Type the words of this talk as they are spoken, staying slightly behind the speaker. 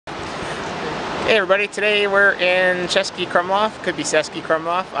Hey everybody, today we're in Cesky Krumlov, could be Cesky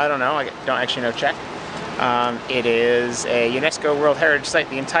Krumlov, I don't know, I don't actually know Czech. It is a UNESCO World Heritage Site,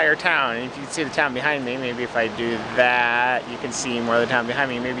 the entire town, and if you can see the town behind me, maybe if I do that, you can see more of the town behind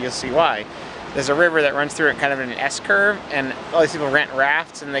me, maybe you'll see why. There's a river that runs through it kind of in an S-curve, and all these people rent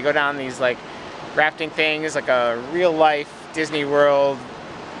rafts, and they go down these like rafting things, like a real-life Disney World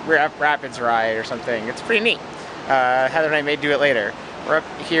rapids ride or something. It's pretty neat. Heather and I may do it later. We're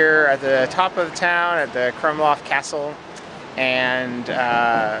up here at the top of the town at the Krumlov Castle, and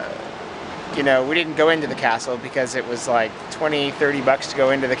you know, we didn't go into the castle because it was like 20-30 bucks to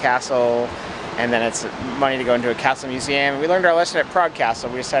go into the castle, and then it's money to go into a castle museum. We learned our lesson at Prague Castle.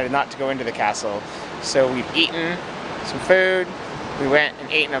 We decided not to go into the castle. So we've eaten some food. We went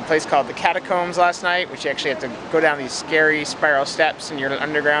and ate in a place called the Catacombs last night, which you actually have to go down these scary spiral steps in your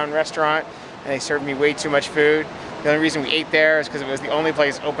underground restaurant, and they served me way too much food. The only reason we ate there is because it was the only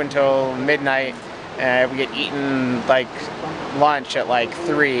place open till midnight. We get eaten like lunch at like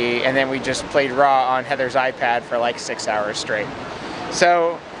 3, and then we just played Raw on Heather's iPad for like 6 hours straight.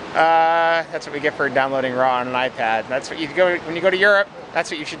 So that's what we get for downloading Raw on an iPad. That's what you go when you go to Europe. That's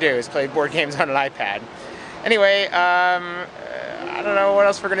what you should do, is play board games on an iPad. Anyway, I don't know what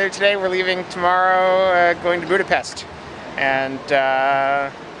else we're gonna do today. We're leaving tomorrow, going to Budapest, and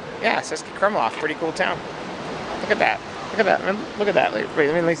yeah, Cesky Krumlov, pretty cool town. Look at that. Look at that. Look at that.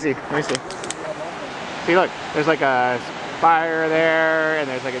 Wait, let me see. Let me see. See, look. There's like a spire there, and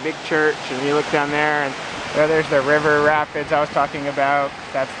there's like a big church, and you look down there, and there's the river rapids I was talking about.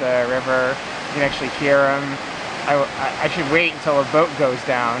 That's the river. You can actually hear them. I should wait until a boat goes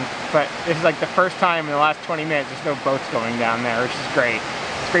down, but this is like the first time in the last 20 minutes there's no boats going down there, which is great.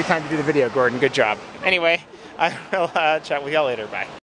 It's a great time to do the video, Gordon. Good job. Anyway, I will chat with y'all later. Bye.